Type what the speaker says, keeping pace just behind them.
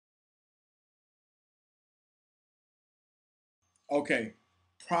Okay,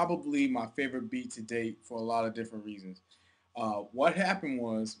 probably my favorite beat to date for a lot of different reasons. What happened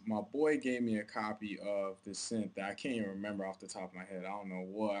was my boy gave me a copy of this synth that I can't even remember off the top of my head. I don't know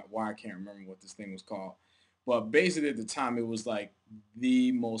why I can't remember what this thing was called. But basically at the time it was like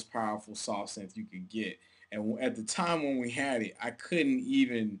the most powerful soft synth you could get. And at the time when we had it, I couldn't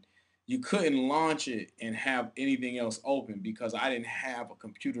even you couldn't launch it and have anything else open because I didn't have a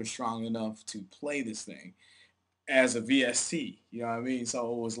computer strong enough to play this thing as a VST. You know what I mean?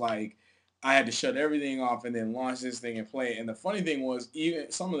 So it was like I had to shut everything off and then launch this thing and play it. And the funny thing was,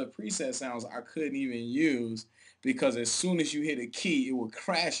 even some of the preset sounds I couldn't even use because as soon as you hit a key, it would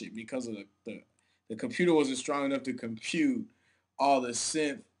crash it because of the computer wasn't strong enough to compute all the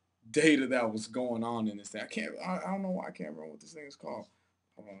synth data that was going on in this thing. I don't know why I can't remember what this thing is called.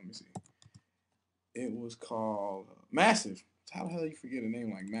 Hold on, let me see. It was called Massive. How the hell do you forget a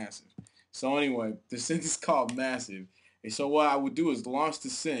name like Massive? So anyway, the synth is called Massive. And so what I would do is launch the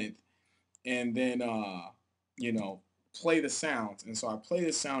synth and then you know, play the sounds. And so I played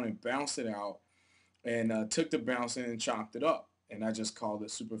the sound and bounced it out and took the bouncing and chopped it up. And I just called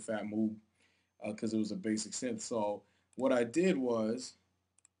it Super Fat Move because it was a basic synth. So what I did was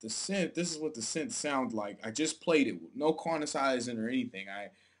the synth. This is what the synth sounded like. I just played it with no quantizing or anything.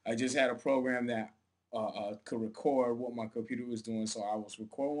 I just had a program that could record what my computer was doing. So I was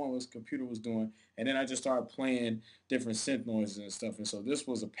recording what my computer was doing, and then I just started playing different synth noises and stuff. And so this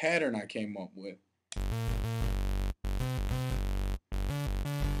was a pattern I came up with.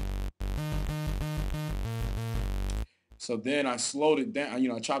 So then I slowed it down. You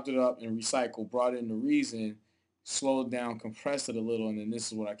know, I chopped it up and recycled, brought in the reason, slowed it down, compressed it a little, and then this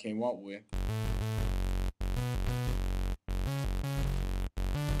is what I came up with.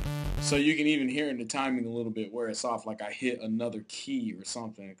 So you can even hear in the timing a little bit where it's off, like I hit another key or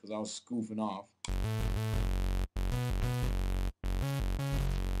something because I was goofing off.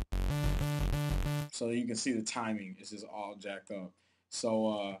 So you can see the timing is just all jacked up.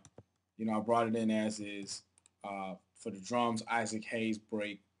 So you know, I brought it in as is for the drums, Isaac Hayes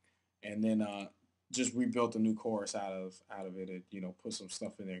break, and then just rebuilt a new chorus out of it. It, you know, put some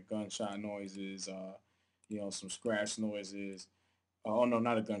stuff in there, gunshot noises, you know, some scratch noises. Oh no,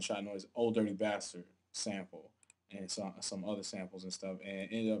 not a gunshot noise. Old Dirty Bastard sample and some other samples and stuff, and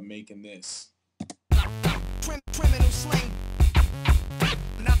ended up making this. Criminal slang,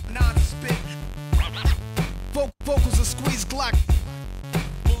 not spit. Vocals are squeeze Glock.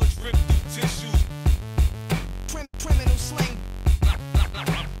 Bullets rip through tissues. Criminal slang,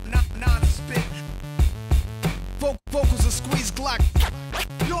 not spit. Vocals are squeeze Glock.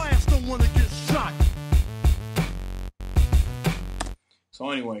 Your ass don't wanna get shot. So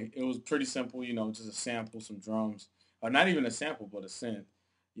anyway, it was pretty simple, you know, just a sample, some drums, not even a sample, but a synth,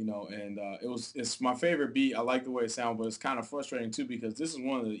 you know, and it's my favorite beat. I like the way it sounds, but it's kind of frustrating too because this is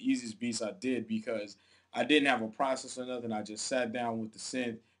one of the easiest beats I did because I didn't have a process or nothing. I just sat down with the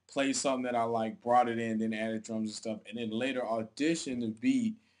synth, played something that I like, brought it in, then added drums and stuff, and then later auditioned the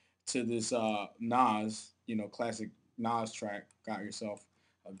beat to this Nas, you know, classic Nas track, "Got Yourself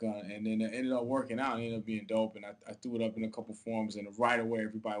a Gun," and then it ended up working out. It ended up being dope, and I threw it up in a couple forums, and right away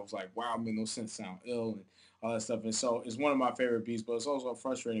everybody was like, "Wow, man, those synths sound ill," and all that stuff. And so it's one of my favorite beats, but it's also a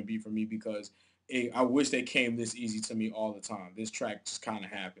frustrating beat for me because I wish they came this easy to me all the time. This track just kind of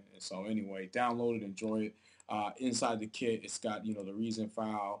happened. And so anyway, download it, enjoy it. Inside the kit, it's got, you know, the reason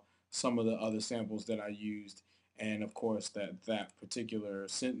file, some of the other samples that I used, and of course that particular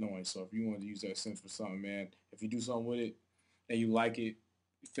synth noise. So if you want to use that synth for something, man, if you do something with it and you like it,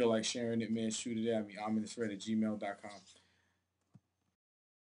 you feel like sharing it, man, shoot it at me. I'm in this at gmail.com.